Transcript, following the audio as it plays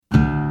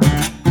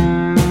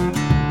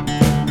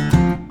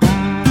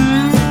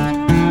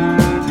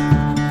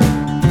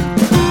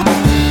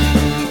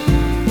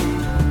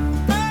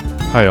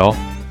Hi all,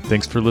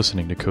 thanks for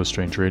listening to Coast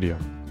Range Radio,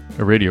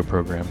 a radio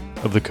program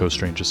of the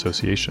Coast Range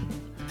Association.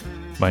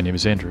 My name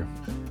is Andrew.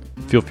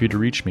 Feel free to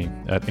reach me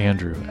at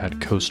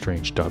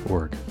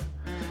andrew@coastrange.org.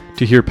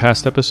 To hear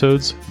past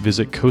episodes,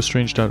 visit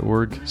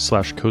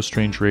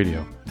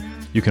coastrange.org/coastrangeradio.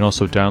 You can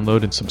also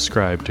download and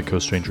subscribe to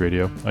Coast Range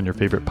Radio on your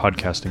favorite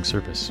podcasting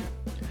service.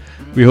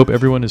 We hope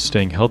everyone is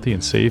staying healthy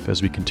and safe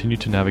as we continue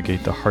to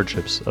navigate the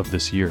hardships of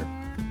this year.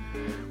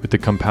 With the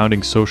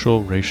compounding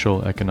social,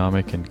 racial,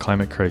 economic, and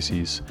climate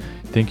crises,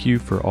 thank you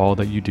for all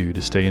that you do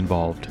to stay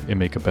involved and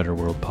make a better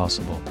world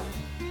possible.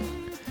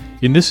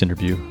 In this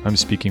interview, I'm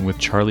speaking with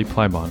Charlie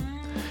Plybon.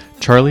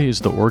 Charlie is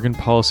the Oregon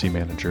Policy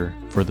Manager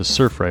for the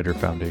Surfrider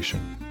Foundation.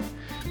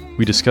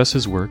 We discuss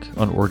his work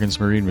on Oregon's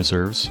marine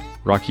reserves,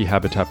 rocky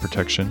habitat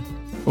protection,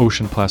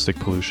 ocean plastic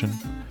pollution,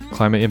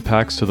 climate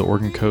impacts to the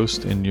Oregon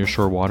coast and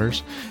nearshore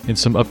waters, and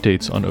some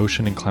updates on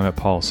ocean and climate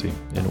policy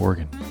in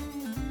Oregon.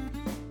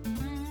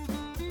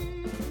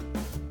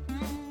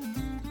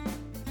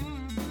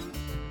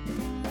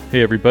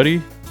 Hey everybody,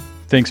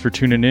 thanks for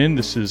tuning in.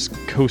 This is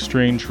Coast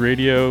Range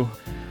Radio,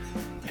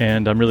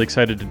 and I'm really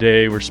excited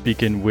today. We're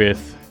speaking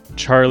with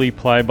Charlie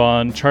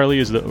Plybon. Charlie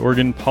is the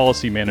Oregon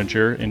Policy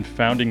Manager and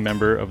founding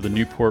member of the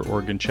Newport,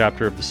 Oregon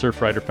chapter of the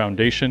Surfrider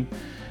Foundation.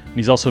 And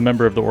he's also a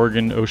member of the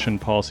Oregon Ocean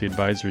Policy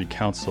Advisory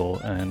Council.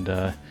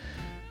 And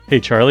hey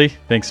Charlie,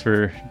 thanks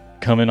for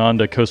coming on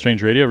to Coast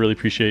Range Radio. Really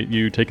appreciate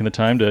you taking the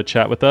time to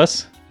chat with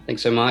us.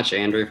 Thanks so much,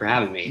 Andrew, for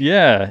having me.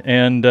 Yeah,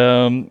 and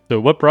so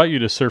what brought you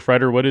to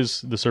Surfrider? What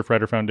is the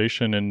Surfrider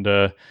Foundation?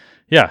 And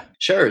yeah.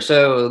 Sure.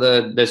 So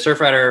the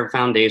Surfrider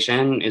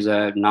Foundation is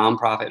a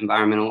nonprofit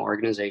environmental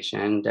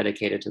organization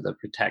dedicated to the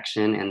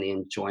protection and the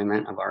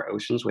enjoyment of our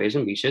oceans, waves,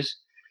 and beaches.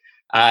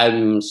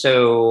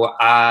 So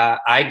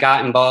I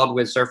got involved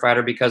with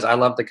Surfrider because I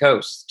love the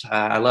coast.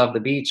 I love the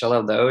beach. I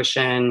love the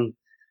ocean.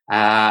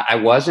 I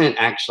wasn't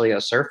actually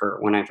a surfer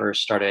when I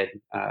first started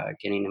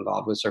getting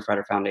involved with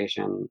Surfrider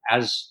Foundation,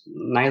 as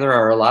neither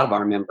are a lot of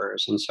our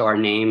members. And so our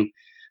name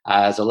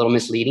is a little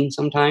misleading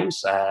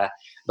sometimes.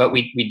 But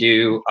we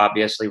do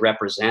obviously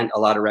represent a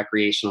lot of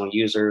recreational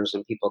users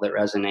and people that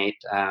resonate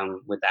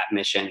with that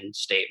mission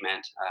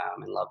statement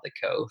and love the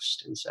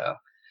coast. And so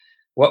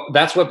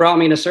that's what brought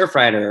me to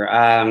Surfrider.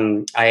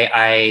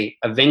 I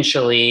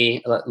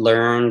eventually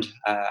learned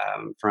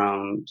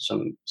from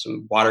some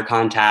water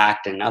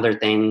contact and other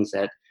things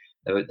that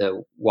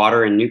the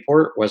water in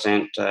Newport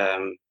wasn't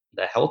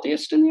the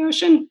healthiest in the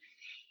ocean.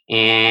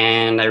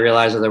 And I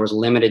realized that there was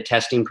limited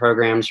testing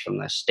programs from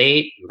the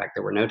state. In fact,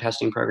 there were no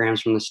testing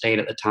programs from the state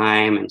at the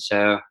time. And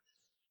so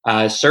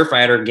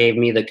Surfrider gave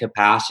me the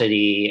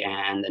capacity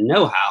and the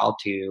know-how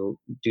to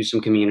do some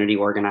community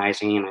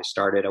organizing. And I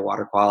started a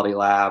water quality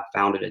lab,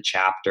 founded a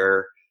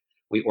chapter.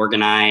 We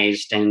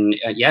organized and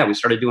we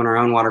started doing our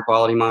own water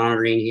quality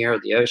monitoring here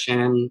at the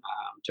ocean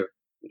to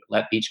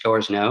let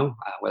beachgoers know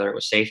whether it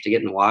was safe to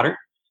get in the water.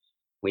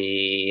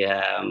 We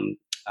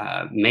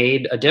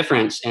made a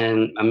difference,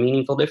 and a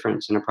meaningful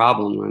difference in a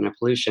problem and a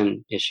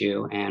pollution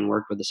issue, and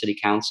worked with the city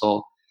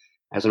council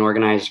as an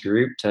organized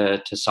group to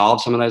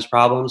solve some of those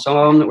problems. Some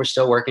of them that we're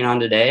still working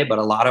on today, but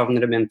a lot of them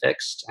that have been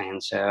fixed.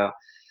 And so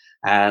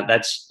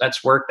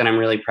that's work that I'm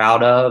really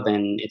proud of,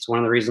 and it's one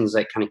of the reasons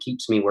that kind of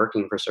keeps me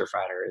working for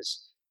Surfrider,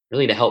 is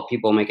really to help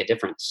people make a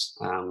difference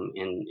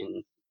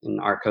in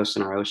our coast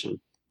and our ocean.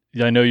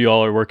 Yeah, I know you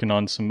all are working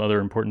on some other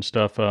important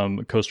stuff.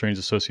 Coast Range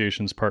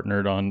Association's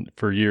partnered on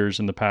for years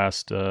in the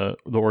past, the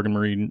Oregon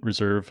Marine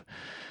Reserve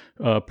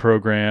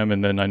program,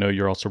 and then I know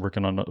you're also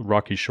working on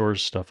Rocky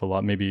Shores stuff a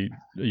lot. Maybe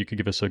you could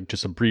give us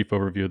just a brief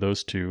overview of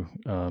those two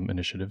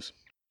initiatives.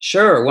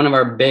 Sure. One of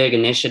our big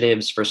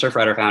initiatives for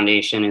Surfrider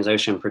Foundation is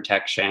ocean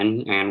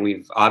protection,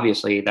 and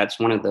that's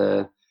one of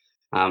the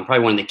probably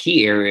one of the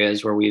key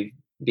areas where we've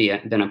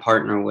been a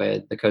partner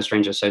with the Coast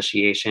Range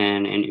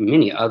Association and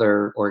many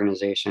other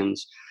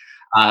organizations.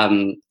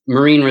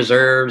 Marine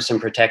reserves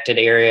and protected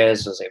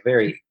areas is a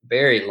very,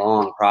 very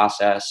long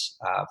process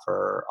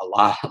for a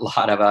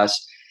lot of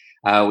us.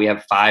 We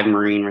have 5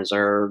 marine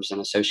reserves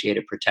and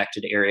associated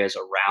protected areas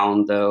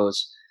around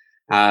those.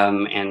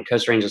 And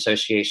Coast Range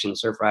Association,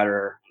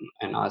 Surfrider,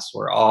 and us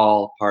were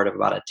all part of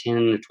about a 10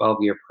 to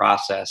 12-year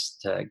process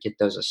to get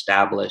those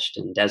established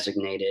and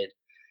designated,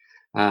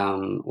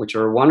 which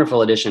are a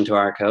wonderful addition to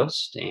our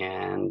coast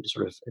and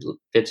sort of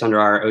fits under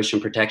our ocean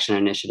protection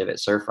initiative at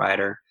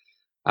Surfrider.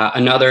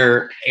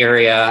 Another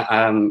area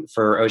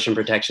for ocean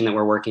protection that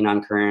we're working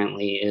on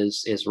currently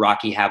is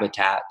rocky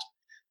habitat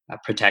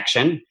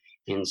protection.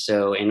 And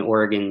so in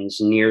Oregon's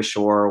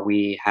nearshore,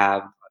 we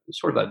have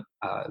sort of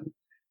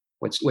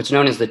what's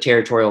known as the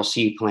Territorial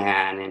Sea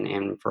Plan.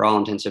 And for all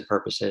intents and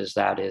purposes,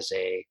 that is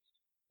a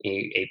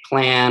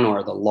plan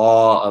or the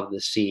law of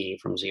the sea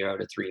from 0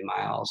 to 3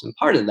 miles. And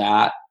part of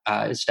that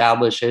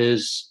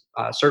establishes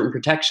certain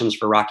protections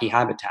for rocky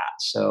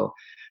habitats. So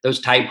those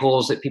tide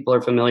pools that people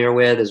are familiar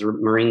with as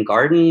marine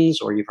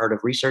gardens, or you've heard of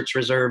research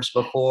reserves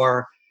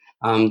before,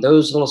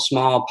 those little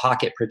small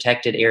pocket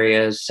protected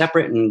areas,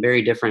 separate and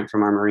very different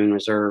from our marine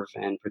reserve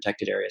and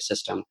protected area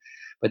system.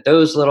 But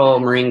those little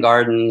marine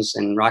gardens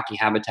and rocky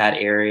habitat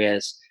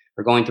areas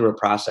we're going through a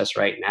process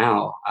right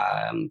now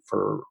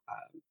for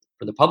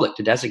the public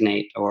to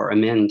designate or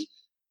amend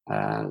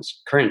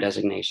current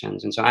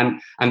designations. And so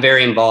I'm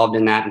very involved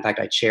in that. In fact,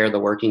 I chair the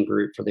working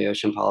group for the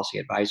Ocean Policy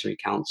Advisory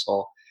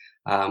Council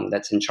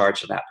that's in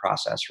charge of that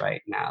process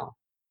right now.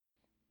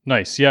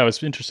 Nice. Yeah, I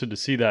was interested to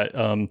see that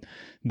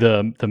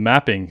the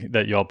mapping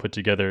that y'all put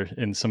together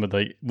in some of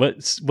the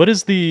what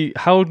is the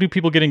how do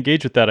people get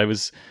engaged with that? I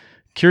was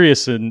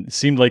curious and it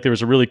seemed like there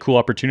was a really cool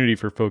opportunity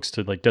for folks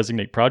to like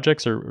designate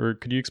projects or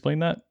could you explain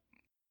that?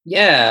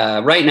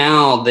 Yeah, right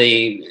now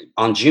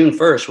on June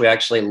 1st, we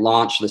actually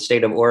launched the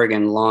state of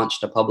Oregon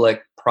launched a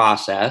public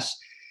process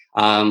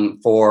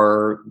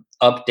for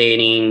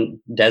updating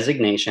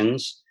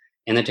designations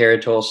in the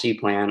Territorial Sea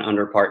Plan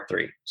under Part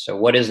 3. So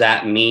what does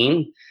that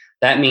mean?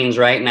 That means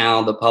right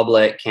now the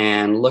public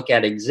can look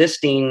at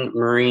existing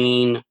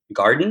marine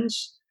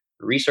gardens,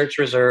 research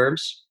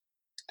reserves,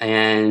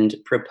 and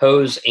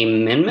propose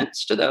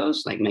amendments to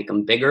those, like make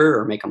them bigger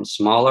or make them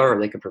smaller,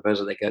 or they could propose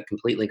that they could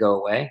completely go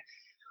away,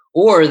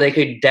 or they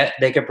could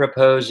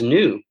propose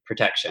new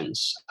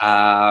protections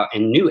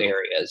in new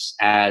areas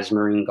as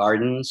marine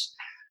gardens,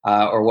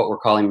 or what we're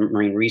calling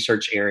marine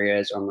research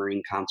areas or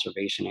marine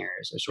conservation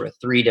areas. There's sort of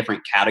three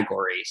different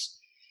categories.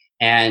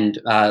 And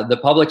the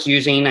public's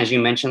using, as you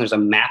mentioned, there's a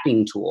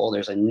mapping tool.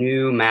 There's a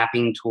new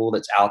mapping tool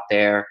that's out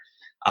there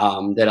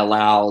that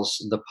allows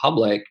the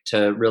public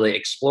to really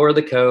explore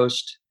the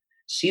coast,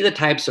 see the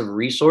types of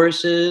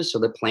resources, so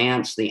the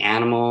plants, the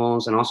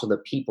animals, and also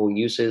the people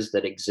uses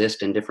that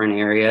exist in different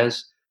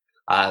areas.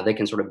 They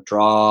can sort of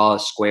draw a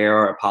square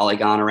or a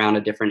polygon around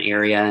a different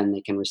area, and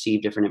they can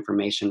receive different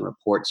information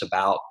reports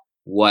about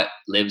what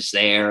lives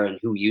there and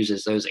who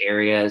uses those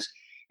areas.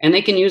 And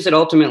they can use it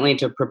ultimately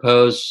to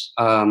propose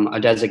a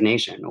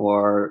designation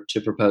or to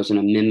propose an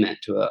amendment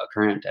to a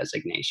current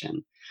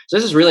designation. So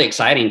this is really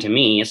exciting to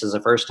me. This is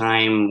the first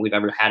time we've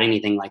ever had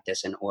anything like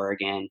this in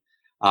Oregon.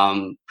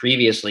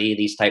 Previously,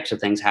 these types of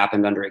things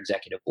happened under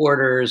executive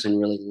orders and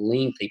really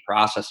lengthy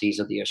processes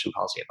of the Ocean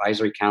Policy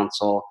Advisory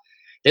Council.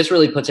 This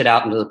really puts it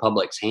out into the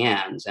public's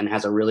hands and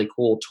has a really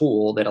cool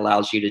tool that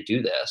allows you to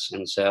do this.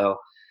 And so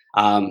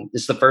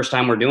this is the first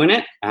time we're doing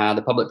it.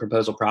 The public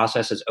proposal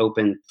process is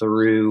open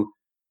through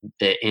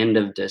the end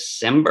of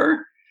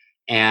December.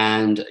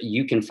 And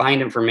you can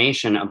find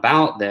information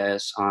about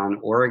this on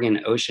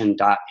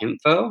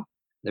OregonOcean.info.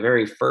 The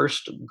very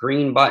first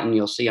green button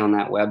you'll see on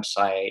that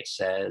website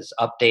says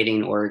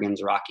updating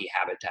Oregon's rocky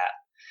habitat,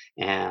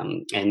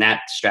 and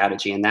that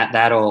strategy, and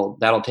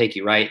that'll take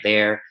you right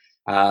there.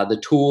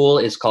 The tool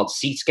is called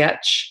Sea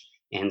Sketch,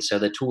 and so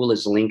the tool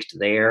is linked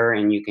there,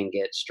 and you can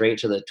get straight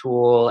to the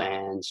tool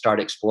and start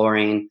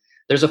exploring.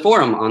 There's a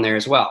forum on there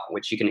as well,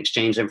 which you can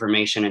exchange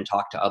information and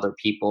talk to other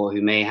people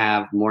who may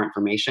have more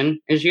information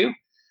as you.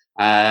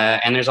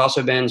 And there's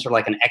also been sort of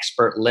like an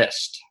expert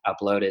list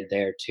uploaded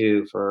there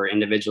too for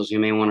individuals who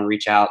may want to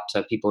reach out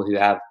to people who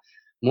have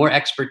more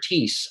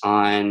expertise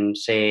on,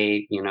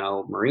 say,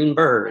 marine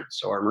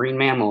birds or marine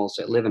mammals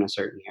that live in a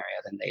certain area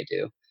than they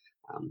do.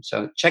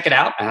 So check it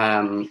out,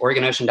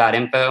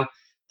 OregonOcean.info.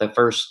 The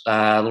first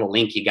little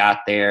link you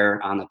got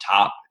there on the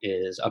top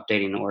is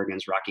updating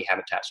Oregon's rocky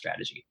habitat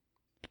strategy.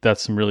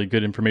 That's some really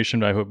good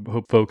information. I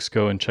hope folks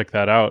go and check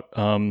that out.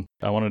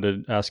 I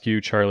wanted to ask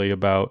you, Charlie,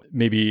 about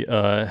maybe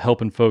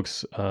helping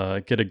folks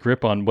get a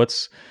grip on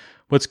what's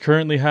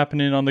currently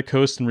happening on the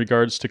coast in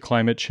regards to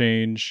climate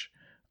change,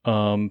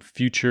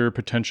 future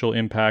potential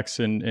impacts,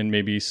 and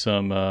maybe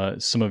some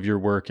of your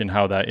work and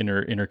how that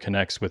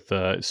interconnects with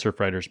the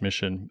Surfriders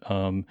mission.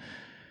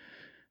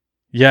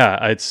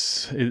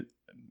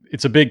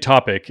 It's a big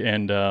topic,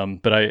 and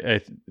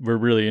but we're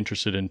really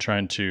interested in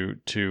trying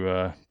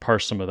to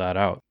parse some of that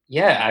out.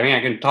 Yeah, I mean, I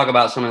can talk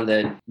about some of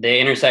the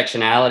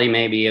intersectionality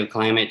maybe of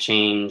climate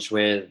change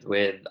with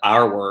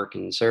our work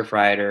and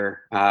Surfrider,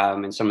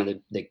 and some of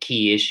the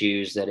key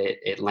issues that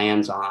it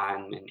lands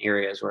on and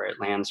areas where it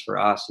lands for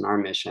us and our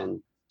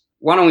mission.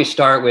 Why don't we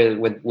start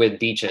with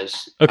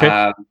beaches?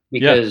 Okay.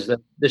 Because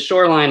the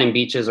shoreline and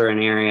beaches are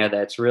an area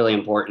that's really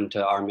important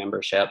to our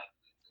membership.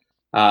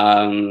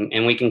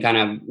 And we can kind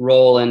of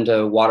roll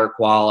into water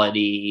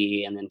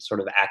quality and then sort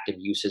of active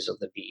uses of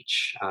the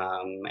beach,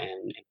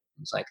 and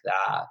things like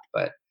that.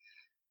 But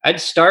I'd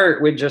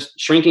start with just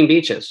shrinking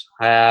beaches.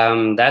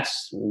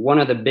 That's one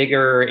of the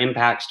bigger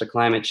impacts to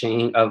climate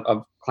change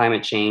of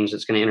climate change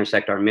that's going to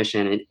intersect our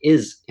mission. It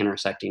is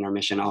intersecting our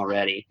mission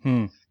already.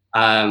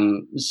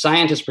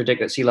 Scientists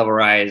predict that sea level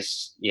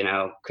rise,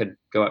 could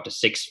go up to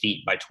 6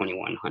 feet by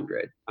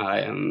 2100.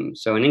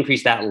 So an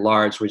increase that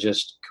large would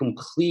just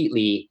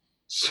completely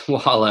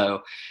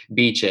swallow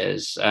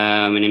beaches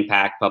and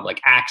impact public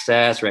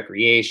access,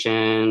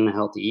 recreation,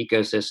 healthy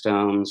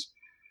ecosystems.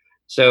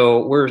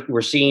 So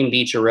we're seeing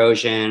beach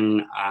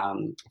erosion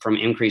from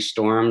increased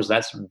storms.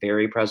 That's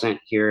very present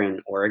here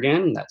in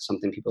Oregon. That's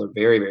something people are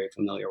very, very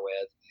familiar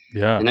with.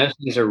 Yeah. And those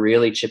things are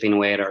really chipping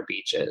away at our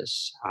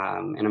beaches.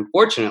 And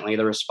unfortunately,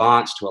 the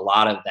response to a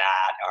lot of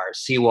that are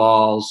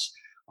seawalls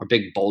or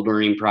big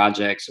bouldering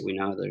projects that we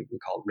know that we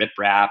call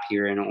riprap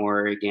here in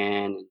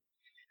Oregon.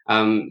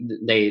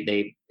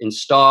 They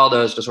install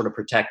those to sort of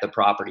protect the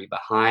property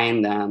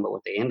behind them, but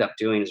what they end up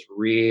doing is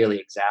really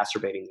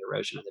exacerbating the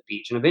erosion of the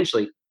beach and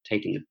eventually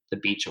taking the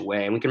beach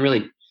away. And we can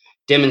really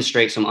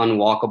demonstrate some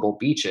unwalkable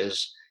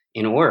beaches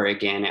in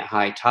Oregon at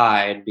high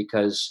tide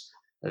because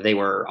they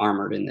were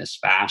armored in this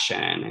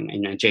fashion,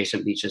 and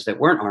adjacent beaches that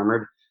weren't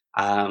armored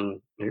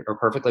are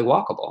perfectly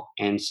walkable.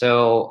 And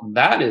so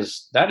that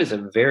is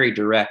a very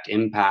direct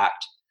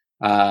impact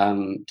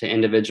to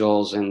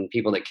individuals and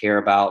people that care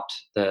about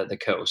the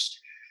coast,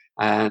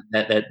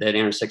 that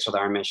intersects with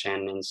our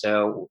mission. And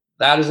so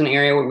that is an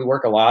area where we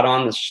work a lot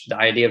on the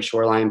idea of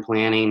shoreline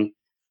planning,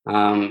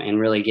 and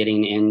really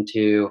getting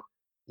into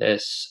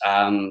this.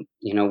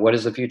 What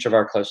does the future of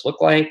our coast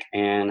look like,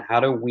 and how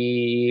do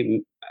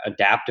we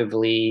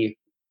adaptively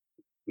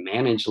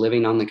manage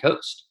living on the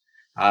coast?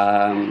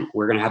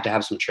 We're going to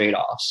have some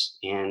trade-offs,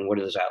 and what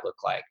does that look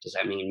like? Does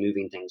that mean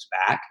moving things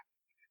back?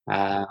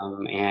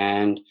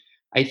 And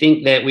I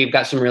think that we've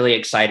got some really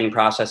exciting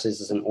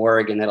processes in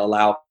Oregon that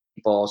allow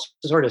people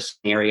sort of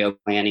scenario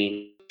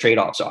planning.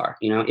 Trade-offs are,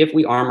 if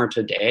we armor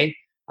today,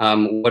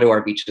 what do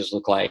our beaches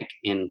look like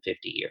in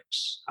 50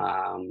 years?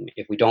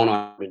 If we don't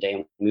armor today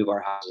and move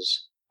our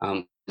houses,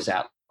 what does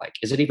that look like?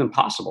 Is it even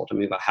possible to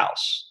move a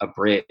house, a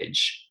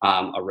bridge,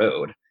 a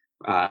road?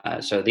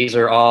 So these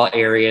are all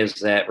areas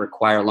that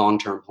require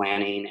long-term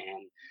planning.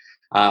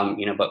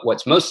 And but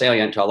what's most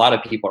salient to a lot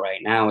of people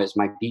right now is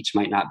my beach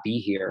might not be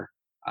here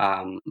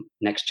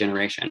next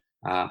generation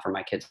for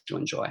my kids to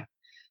enjoy.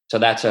 So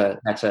that's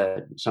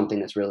something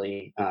that's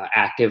really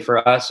active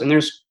for us. And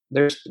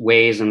there's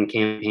ways and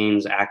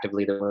campaigns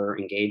actively that we're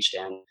engaged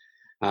in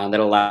that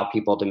allow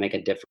people to make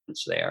a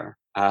difference there.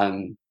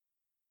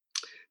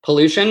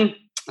 Pollution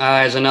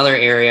is another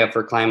area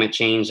for climate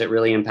change that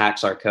really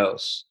impacts our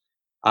coasts.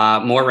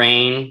 More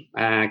rain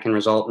can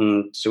result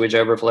in sewage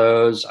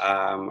overflows.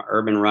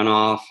 Urban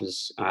runoff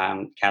is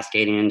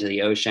cascading into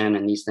the ocean,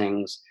 and these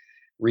things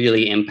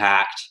really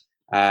impact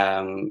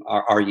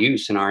our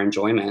use and our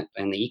enjoyment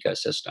in the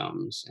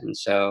ecosystems. And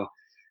so,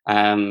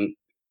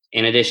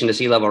 in addition to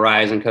sea level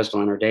rise and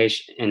coastal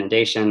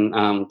inundation,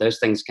 those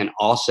things can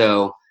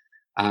also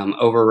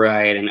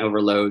override and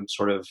overload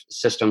sort of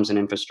systems and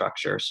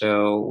infrastructure.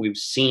 So we've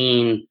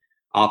seen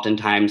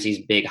oftentimes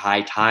these big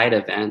high tide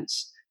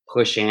events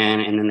push in,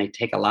 and then they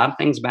take a lot of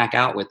things back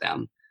out with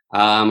them.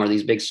 Or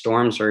these big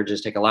storm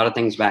surges take a lot of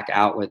things back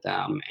out with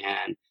them.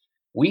 And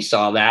we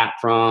saw that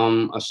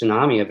from a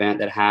tsunami event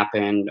that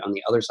happened on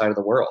the other side of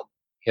the world,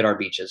 hit our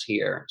beaches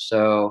here.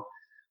 So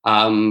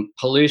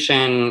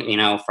pollution,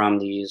 from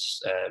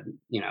these,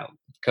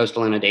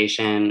 coastal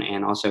inundation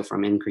and also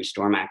from increased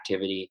storm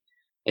activity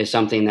is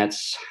something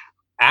that's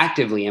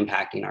actively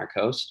impacting our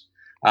coast.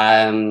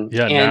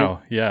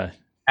 Yeah.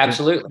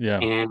 Absolutely. Yeah.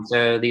 And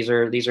so these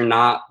are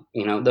not,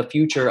 the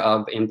future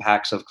of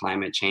impacts of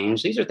climate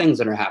change. These are things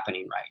that are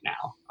happening right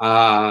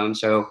now.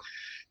 So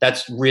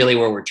that's really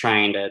where we're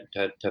trying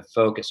to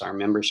focus our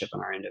membership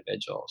and our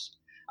individuals.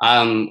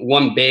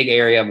 One big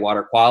area of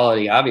water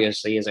quality,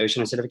 obviously, is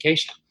ocean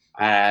acidification.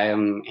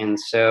 And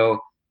so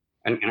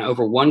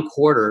over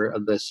 1/4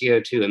 of the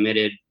CO2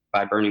 emitted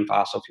by burning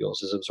fossil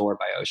fuels is absorbed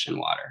by ocean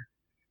water.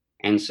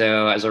 And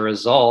so as a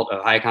result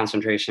of high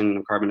concentration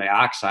of carbon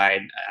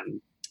dioxide,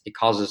 it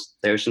causes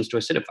the oceans to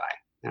acidify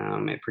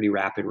at pretty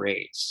rapid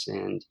rates.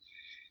 And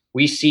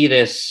we see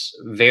this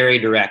very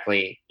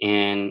directly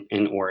in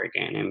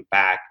Oregon. In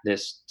fact,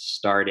 this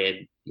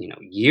started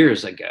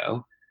years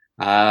ago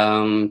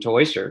to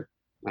oyster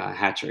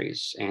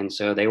hatcheries. And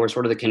so they were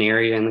sort of the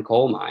canary in the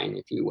coal mine,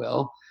 if you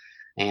will.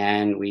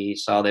 And we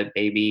saw that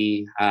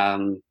baby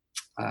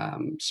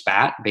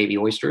baby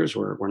oysters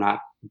were not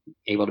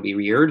able to be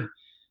reared.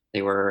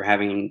 They were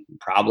having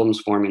problems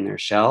forming their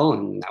shell,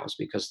 and that was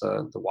because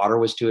the water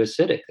was too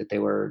acidic that they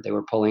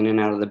were pulling in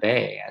out of the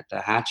bay at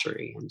the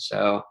hatchery. And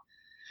so,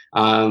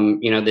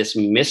 this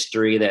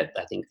mystery that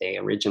I think they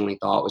originally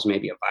thought was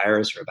maybe a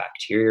virus or a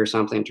bacteria or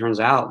something, turns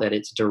out that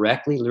it's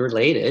directly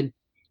related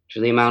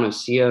to the amount of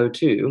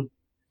CO2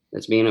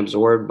 that's being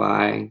absorbed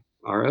by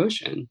our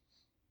ocean.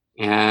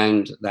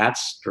 And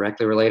that's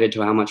directly related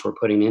to how much we're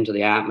putting into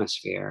the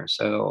atmosphere.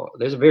 So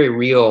there's a very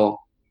real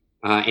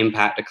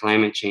impact to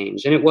climate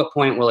change. And at what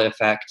point will it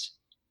affect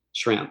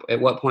shrimp?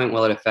 At what point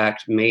will it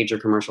affect major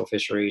commercial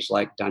fisheries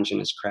like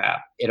Dungeness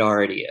crab? It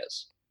already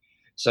is.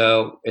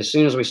 So as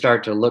soon as we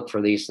start to look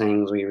for these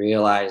things, we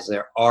realize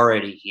they're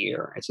already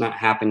here. It's not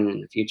happening in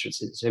the future.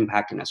 It's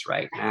impacting us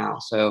right now.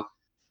 So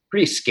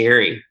pretty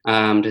scary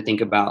to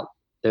think about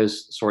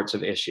those sorts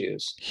of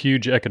issues.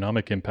 Huge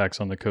economic impacts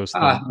on the coast.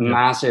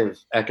 Massive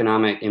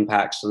economic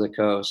impacts to the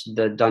coast.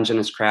 The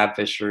Dungeness crab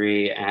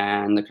fishery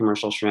and the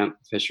commercial shrimp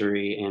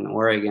fishery in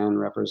Oregon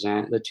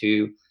represent the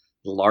two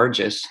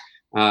largest,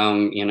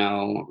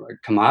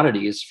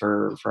 commodities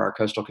for our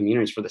coastal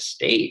communities, for the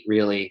state,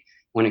 really,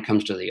 when it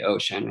comes to the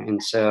ocean.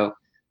 And so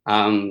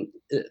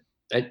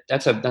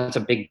that's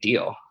a big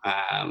deal.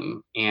 I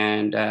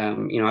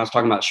was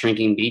talking about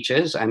shrinking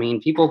beaches. I mean,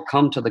 people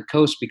come to the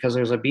coast because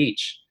there's a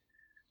beach.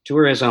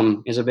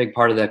 tourism is a big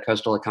part of the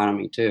coastal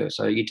economy too.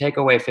 So you take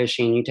away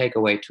fishing, you take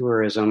away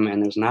tourism,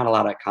 and there's not a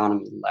lot of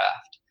economy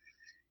left.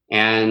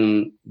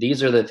 And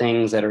these are the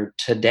things that are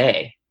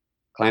today,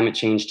 climate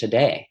change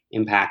today,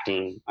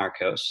 impacting our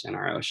coasts and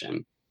our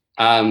ocean.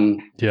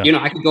 Yeah.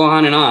 I could go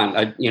on and on.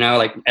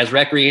 Like as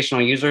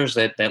recreational users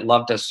that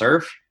love to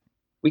surf,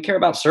 we care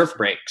about surf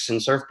breaks,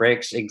 and surf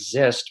breaks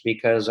exist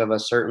because of a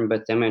certain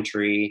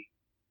bathymetry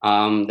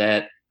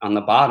that on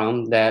the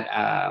bottom that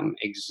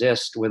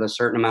exist with a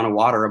certain amount of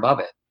water above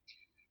it.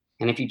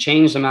 And if you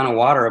change the amount of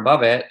water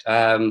above it,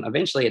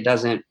 eventually it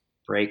doesn't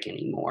break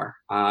anymore.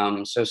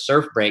 So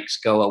surf breaks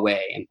go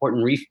away.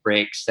 Important reef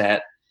breaks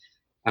that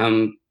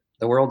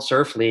the World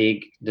Surf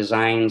League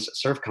designs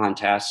surf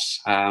contests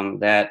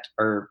that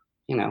are,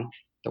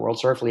 the World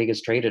Surf League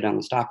is traded on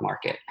the stock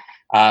market.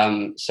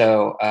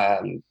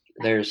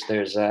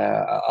 There's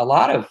a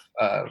lot of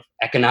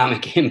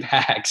economic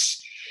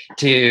impacts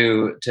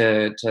to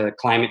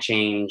climate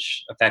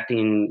change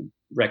affecting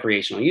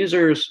recreational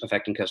users,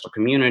 affecting coastal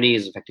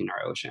communities, affecting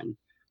our ocean,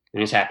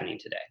 and it's happening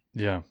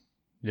today.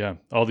 Yeah.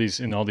 All these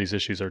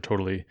issues are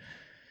totally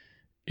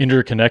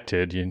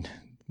interconnected.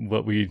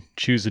 What we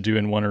choose to do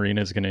in one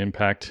arena is going to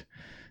impact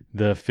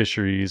the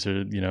fisheries,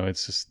 or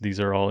it's just, these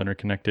are all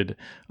interconnected.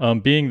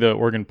 Being the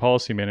Oregon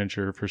policy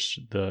manager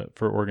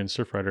for Oregon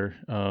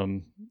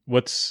Surfrider,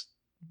 what's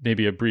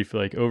maybe a brief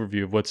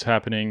overview of what's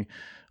happening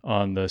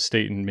on the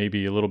state and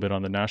maybe a little bit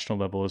on the national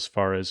level as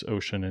far as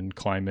ocean and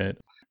climate?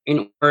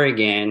 In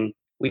Oregon,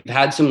 we've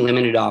had some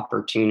limited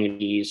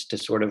opportunities to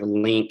sort of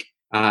link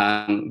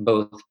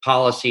both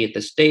policy at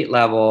the state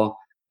level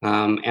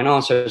and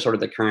also sort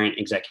of the current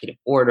executive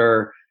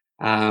order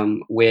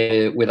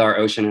with our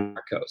ocean and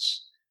our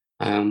coasts.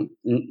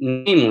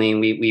 Namely,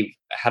 we've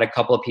had a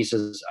couple of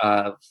pieces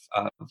of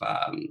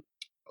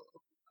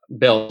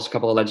bills, a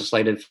couple of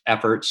legislative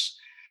efforts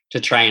to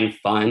try and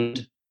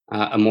fund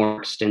a more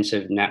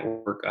extensive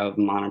network of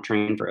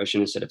monitoring for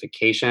ocean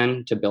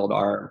acidification to build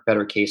our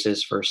better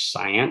cases for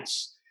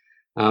science.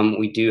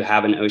 We do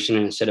have an ocean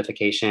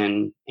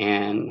acidification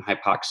and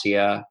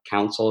hypoxia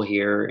council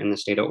here in the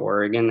state of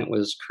Oregon that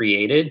was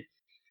created.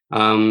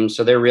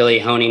 So they're really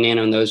honing in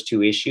on those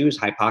two issues: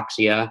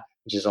 hypoxia,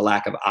 which is a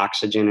lack of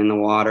oxygen in the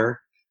water,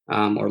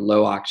 or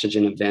low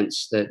oxygen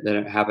events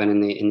that happen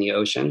in the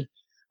ocean.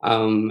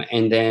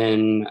 And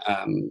then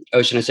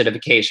ocean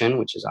acidification,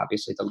 which is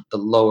obviously the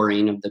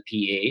lowering of the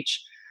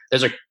pH.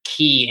 Those are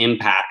key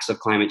impacts of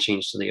climate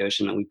change to the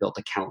ocean that we built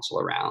a council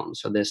around.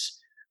 So this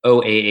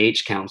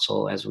OAH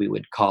council, as we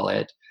would call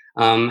it,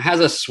 has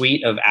a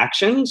suite of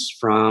actions,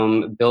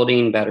 from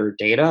building better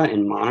data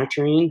and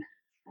monitoring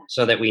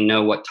so that we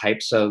know what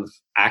types of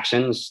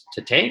actions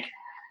to take,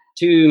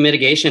 to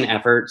mitigation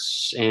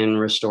efforts in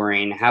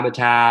restoring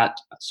habitat,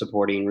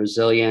 supporting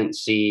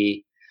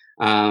resiliency,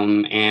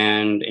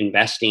 and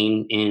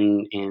investing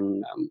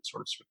in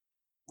sort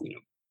of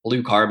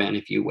blue carbon,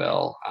 if you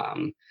will,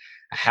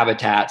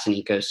 habitats and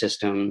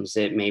ecosystems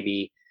that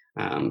maybe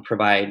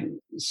provide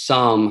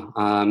some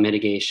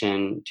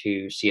mitigation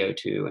to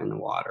CO2 in the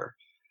water,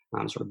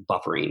 sort of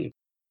buffering.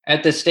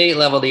 At the state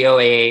level, the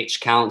OAH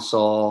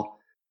Council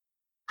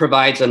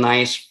provides a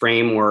nice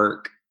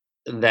framework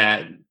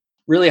that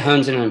really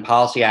hones in on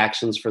policy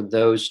actions for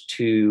those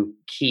two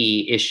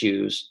key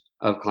issues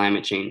of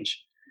climate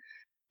change.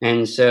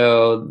 And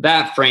so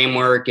that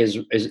framework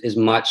is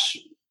much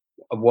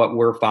of what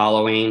we're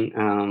following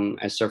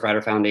as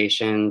Surfrider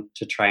Foundation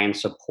to try and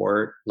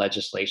support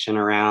legislation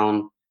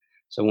around.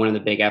 So one of the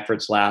big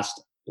efforts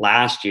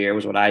last year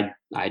was what I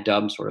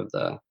dubbed sort of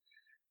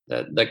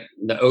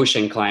the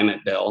ocean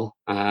climate bill,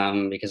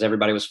 because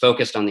everybody was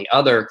focused on the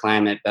other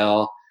climate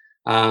bill.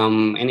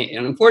 And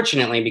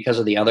unfortunately, because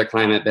of the other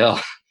climate bill,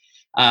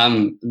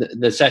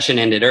 the session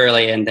ended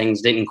early and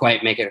things didn't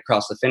quite make it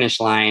across the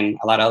finish line.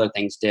 A lot of other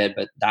things did,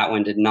 but that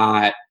one did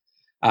not.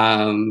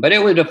 But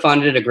it would have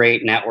funded a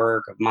great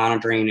network of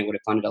monitoring. It would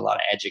have funded a lot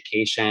of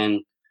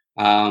education,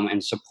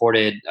 and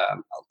supported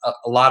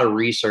a lot of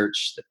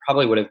research that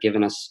probably would have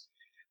given us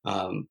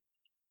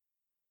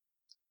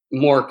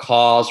more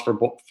cause for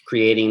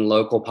creating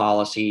local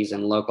policies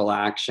and local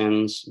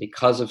actions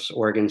because of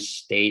Oregon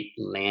state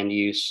land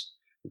use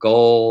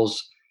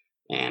goals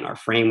and our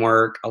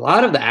framework. A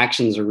lot of the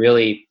actions are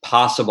really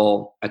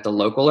possible at the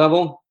local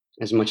level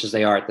as much as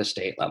they are at the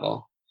state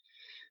level.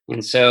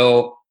 And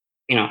so,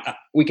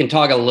 we can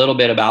talk a little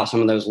bit about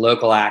some of those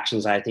local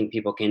actions I think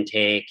people can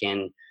take.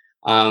 And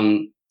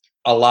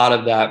a lot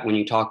of that, when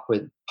you talk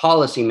with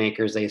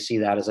policymakers, they see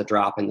that as a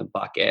drop in the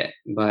bucket.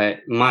 But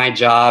my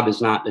job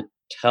is not to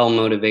tell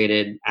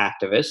motivated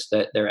activists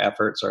that their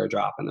efforts are a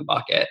drop in the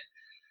bucket.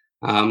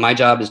 My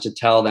job is to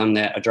tell them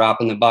that a drop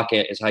in the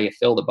bucket is how you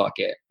fill the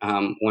bucket,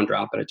 one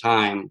drop at a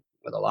time,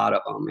 with a lot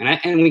of them.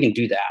 And we can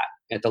do that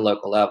at the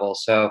local level.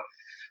 So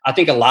I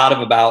think a lot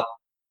about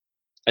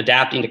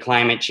adapting to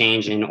climate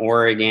change in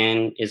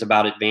Oregon is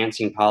about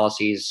advancing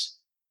policies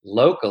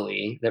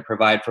locally that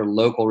provide for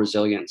local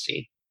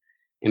resiliency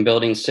and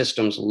building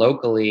systems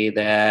locally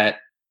that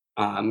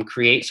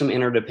create some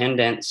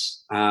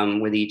interdependence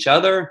with each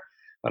other,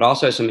 but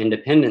also some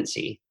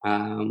independency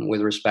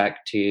with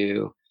respect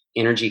to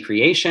energy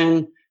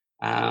creation,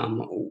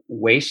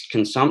 waste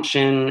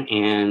consumption,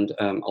 and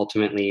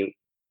ultimately,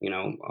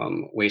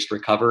 waste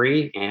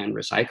recovery and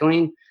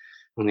recycling.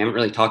 And we haven't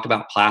really talked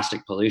about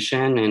plastic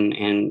pollution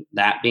and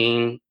that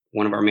being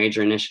one of our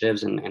major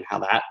initiatives, and how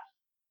that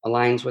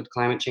aligns with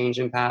climate change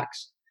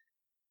impacts.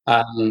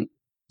 Um,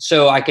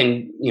 so I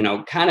can,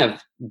 kind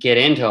of get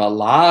into a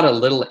lot of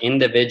little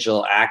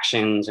individual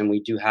actions, and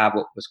we do have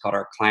what was called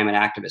our climate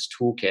activist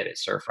toolkit at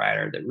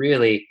Surfrider that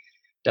really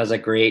does a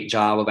great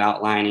job of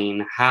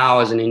outlining how,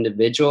 as an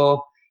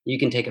individual, you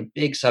can take a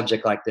big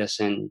subject like this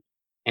and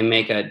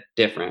make a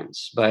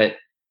difference. But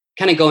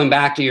kind of going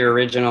back to your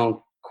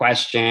original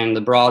question,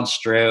 the broad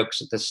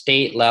strokes at the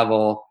state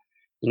level,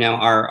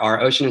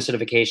 our Ocean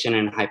Acidification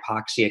and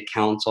Hypoxia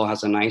Council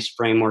has a nice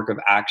framework of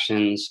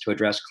actions to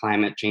address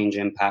climate change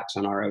impacts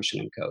on our ocean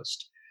and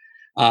coast.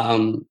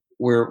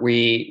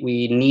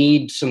 We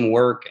need some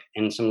work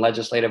and some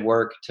legislative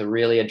work to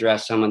really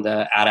address some of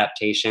the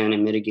adaptation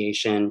and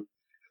mitigation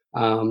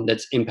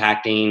that's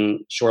impacting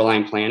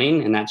shoreline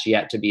planning, and that's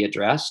yet to be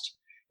addressed.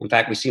 In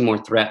fact, we see more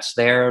threats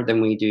there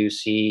than we do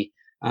see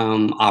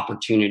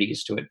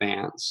opportunities to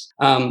advance.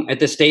 At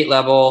the state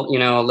level,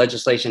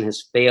 legislation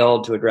has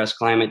failed to address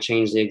climate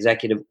change. The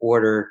executive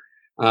order,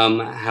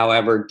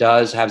 however,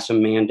 does have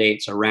some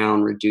mandates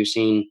around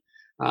reducing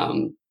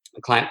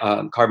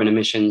carbon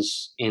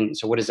emissions. And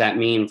so, what does that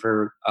mean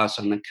for us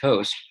on the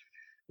coast?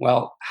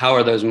 Well, how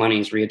are those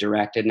monies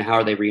redirected and how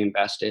are they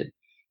reinvested?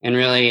 And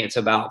really, it's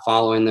about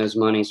following those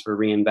monies for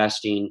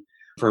reinvesting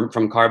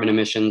from carbon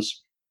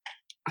emissions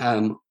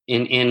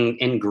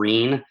in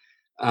green,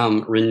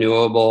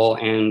 renewable,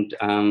 and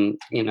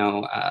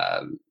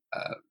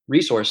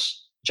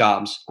resource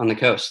jobs on the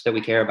coast that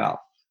we care about,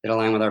 that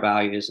align with our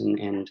values,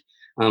 and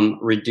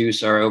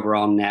reduce our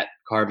overall net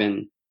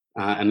carbon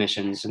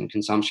emissions and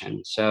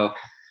consumption. So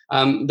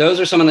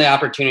those are some of the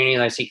opportunities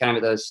I see kind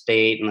of at the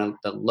state and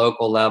the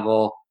local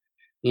level.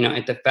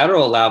 At the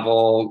federal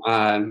level,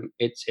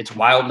 it's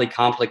wildly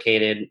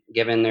complicated,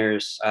 given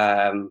there's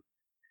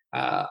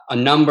a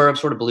number of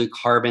sort of blue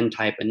carbon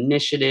type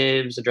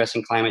initiatives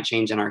addressing climate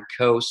change in our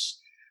coasts.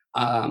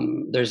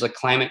 There's a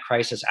climate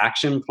crisis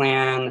action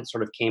plan that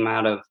sort of came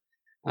out of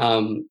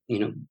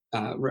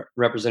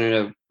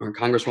Representative or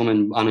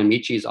Congresswoman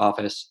Bonamici's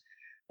office.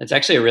 It's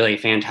actually a really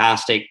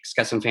fantastic. It's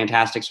got some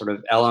fantastic sort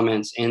of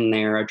elements in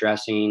there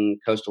addressing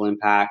coastal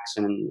impacts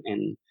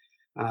and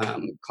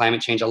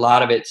climate change. A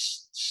lot of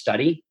it's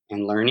study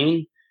and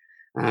learning,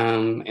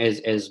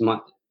 as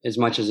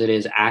much as it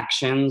is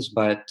actions.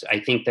 But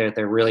I think that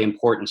they're really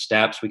important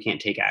steps. We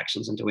can't take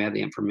actions until we have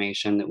the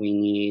information that we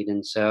need.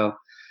 And so,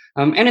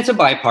 and it's a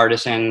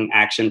bipartisan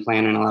action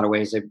plan in a lot of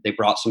ways. They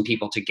brought some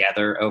people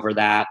together over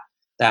that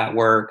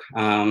work.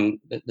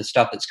 The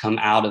stuff that's come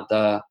out of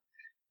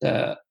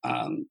the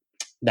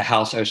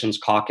House Oceans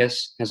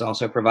Caucus has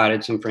also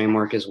provided some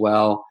framework as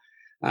well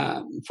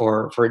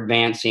for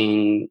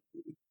advancing,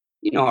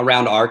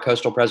 around our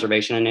coastal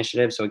preservation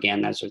initiative. So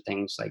again, those are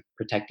things like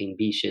protecting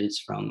beaches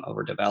from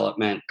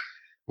overdevelopment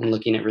and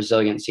looking at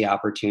resiliency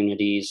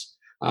opportunities.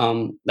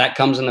 That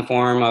comes in the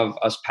form of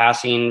us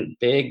passing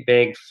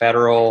big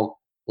federal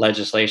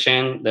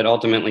legislation that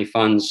ultimately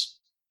funds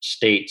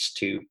states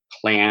to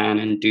plan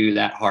and do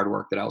that hard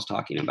work that I was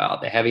talking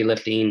about, the heavy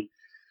lifting.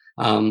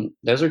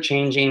 Those are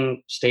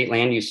changing state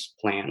land use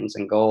plans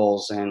and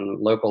goals and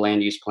local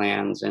land use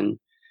plans, and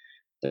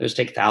those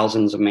take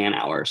thousands of man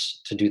hours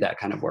to do that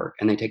kind of work,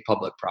 and they take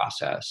public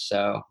process.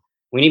 So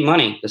we need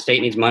money. The state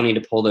needs money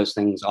to pull those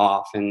things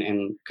off,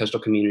 and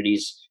coastal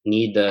communities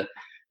need the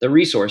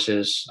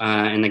resources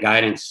and the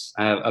guidance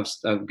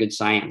of good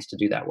science to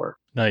do that work.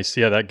 Nice.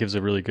 Yeah, that gives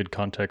a really good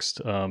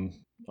context on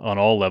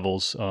all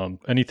levels.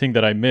 Anything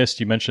that I missed?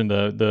 You mentioned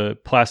the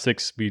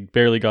plastics. We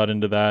barely got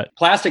into that.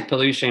 Plastic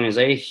pollution is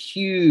a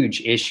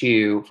huge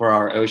issue for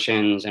our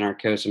oceans and our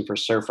coasts and for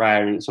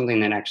Surfrider, and it's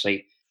something that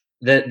actually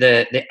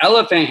the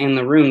elephant in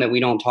the room that we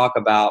don't talk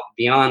about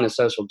beyond the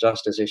social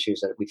justice issues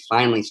that we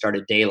finally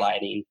started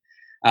daylighting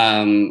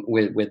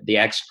with the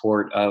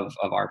export of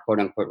our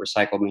quote unquote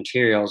recycled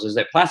materials is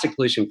that plastic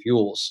pollution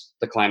fuels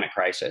the climate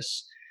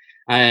crisis.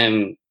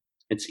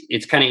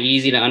 It's kind of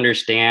easy to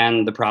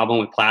understand the problem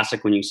with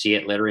plastic when you see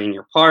it littering in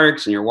your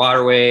parks and your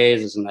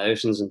waterways and the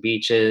oceans and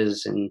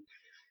beaches, and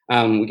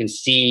we can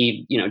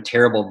see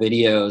terrible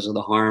videos of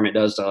the harm it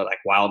does to like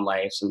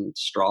wildlife and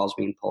straws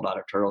being pulled out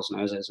of turtles'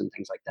 noses and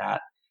things like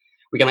that.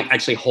 We can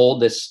actually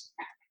hold this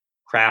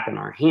crap in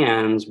our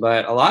hands,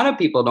 but a lot of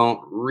people don't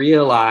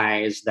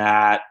realize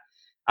that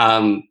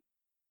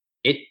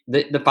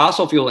the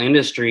fossil fuel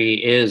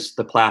industry is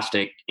the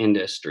plastic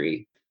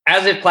industry.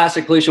 As if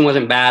plastic pollution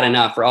wasn't bad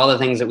enough for all the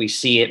things that we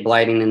see it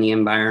blighting in the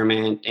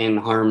environment and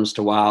harms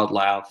to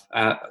wildlife.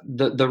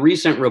 The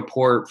recent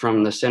report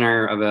from the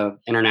Center of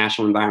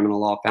International Environmental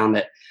Law found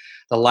that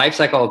the life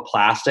cycle of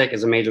plastic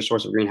is a major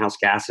source of greenhouse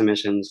gas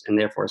emissions and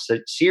therefore a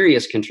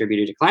serious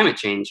contributor to climate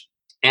change.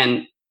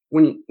 And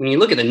when you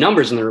look at the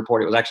numbers in the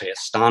report, it was actually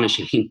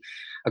astonishing.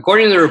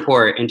 According to the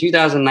report, in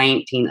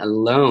 2019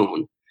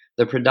 alone,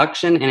 the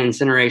production and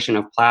incineration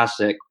of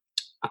plastic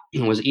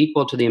was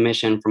equal to the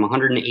emission from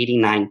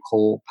 189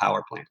 coal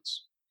power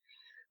plants.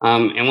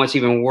 And what's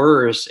even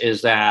worse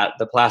is that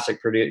the plastic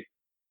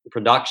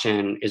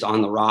production is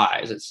on the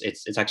rise.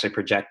 It's actually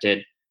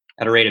projected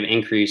at a rate of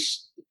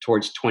increase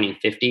towards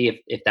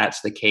 2050, if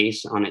that's the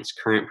case on its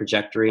current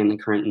trajectory and the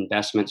current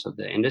investments of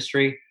the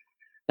industry.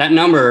 That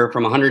number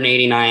from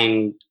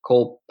 189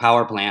 coal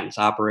power plants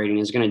operating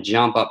is going to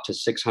jump up to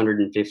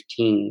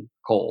 615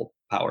 coal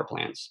power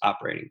plants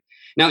operating.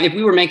 Now, if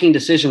we were making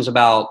decisions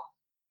about,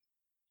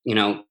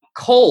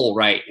 coal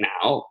right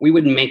now, we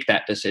wouldn't make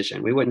that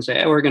decision. We wouldn't say,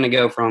 hey, we're going to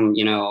go from,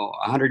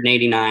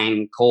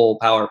 189 coal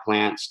power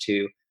plants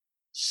to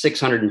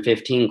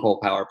 615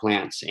 coal power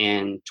plants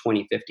in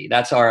 2050.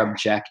 That's our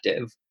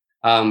objective.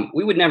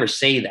 We would never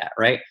say that,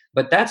 right?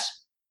 But that's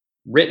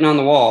written on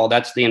the wall.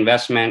 That's the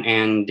investment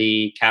and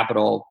the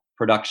capital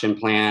production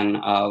plan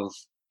of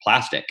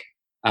plastic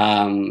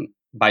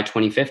by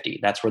 2050.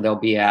 That's where they'll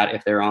be at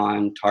if they're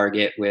on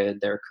target with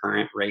their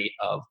current rate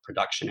of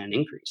production and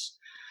increase.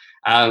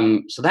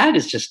 So that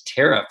is just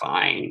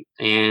terrifying.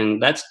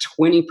 And that's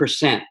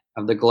 20%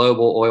 of the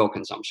global oil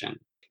consumption.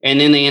 And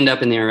then they end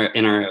up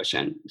in our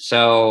ocean.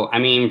 So, I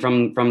mean,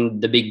 from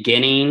the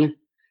beginning,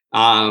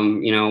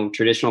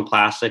 traditional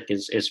plastic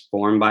is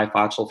formed by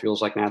fossil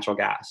fuels like natural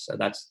gas. So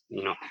that's,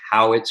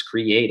 how it's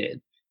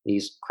created,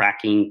 these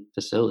cracking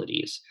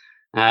facilities.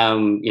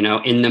 In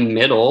the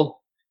middle,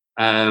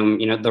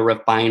 the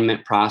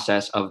refinement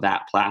process of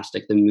that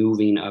plastic, the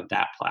moving of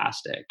that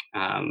plastic,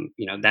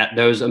 that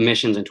those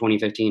emissions in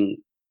 2015,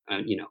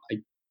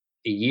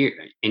 a year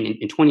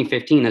in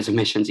 2015, those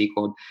emissions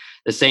equaled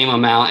the same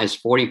amount as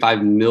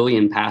 45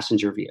 million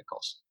passenger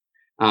vehicles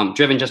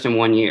driven just in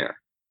 1 year.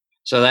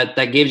 So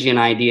that gives you an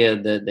idea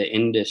of the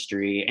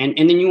industry. And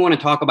then you want to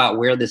talk about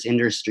where this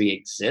industry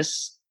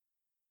exists.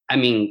 I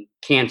mean,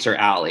 Cancer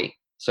Alley.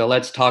 So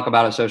let's talk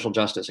about a social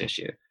justice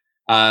issue.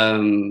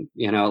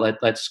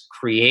 Let's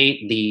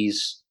create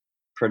these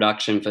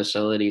production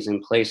facilities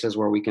in places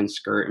where we can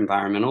skirt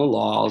environmental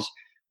laws.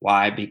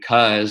 Why?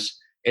 Because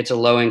it's a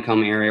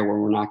low-income area where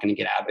we're not going to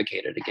get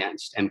advocated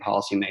against, and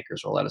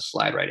policymakers will let us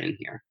slide right in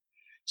here.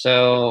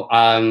 So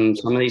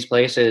some of these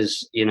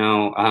places, in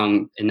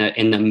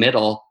the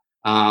middle,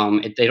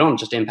 they don't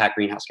just impact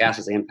greenhouse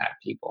gases; they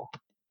impact people.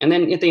 And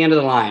then at the end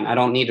of the line, I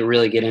don't need to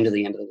really get into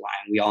the end of the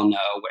line. We all know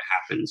what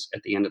happens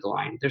at the end of the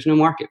line. There's no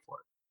market for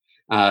it.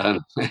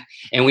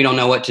 And we don't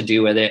know what to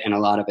do with it, and a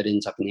lot of it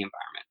ends up in the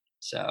environment.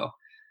 So,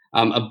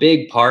 a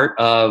big part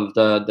of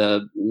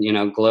the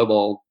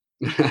global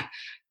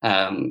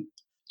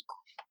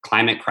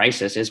climate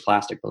crisis is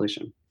plastic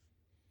pollution.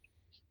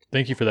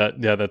 Thank you for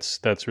that. Yeah,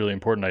 that's really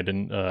important. I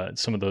didn't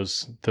some of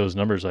those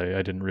numbers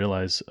I didn't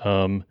realize.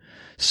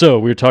 So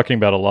we were talking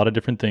about a lot of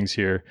different things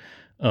here.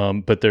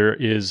 But there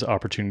is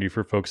opportunity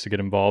for folks to get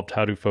involved.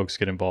 How do folks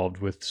get involved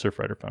with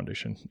Surfrider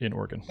Foundation in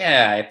Oregon?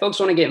 Yeah, if folks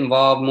want to get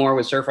involved more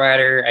with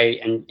Surfrider, I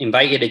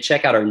invite you to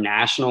check out our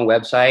national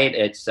website.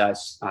 It's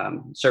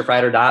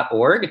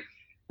surfrider.org.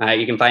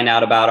 You can find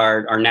out about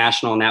our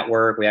national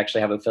network. We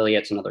actually have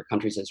affiliates in other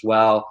countries as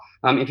well.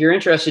 If you're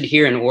interested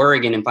here in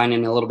Oregon and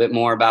finding a little bit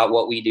more about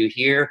what we do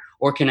here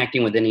or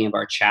connecting with any of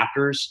our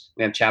chapters,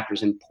 we have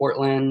chapters in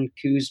Portland,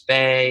 Coos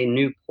Bay,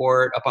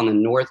 Newport, up on the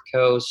North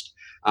Coast,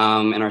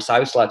 and our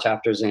Siuslaw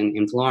chapters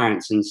in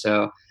Florence. And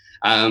so,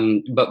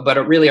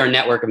 but really our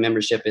network of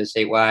membership is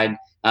statewide.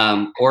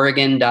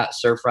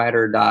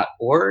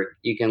 Oregon.surfrider.org.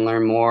 You can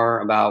learn more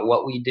about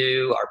what we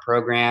do, our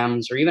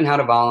programs, or even how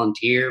to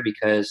volunteer,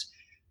 because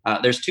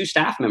there's 2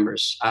 staff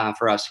members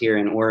for us here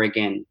in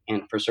Oregon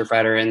and for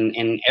Surfrider,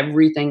 and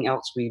everything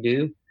else we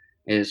do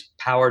is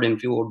powered and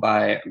fueled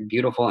by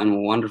beautiful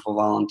and wonderful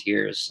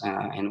volunteers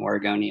and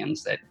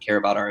Oregonians that care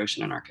about our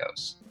ocean and our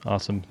coast.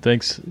 Awesome.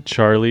 Thanks,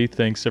 Charlie.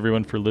 Thanks,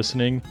 everyone, for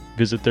listening.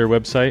 Visit their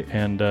website,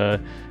 and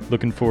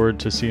looking forward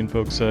to seeing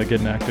folks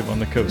getting active on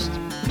the coast.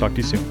 Talk to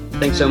you soon.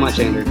 Thanks so much,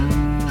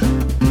 Andrew.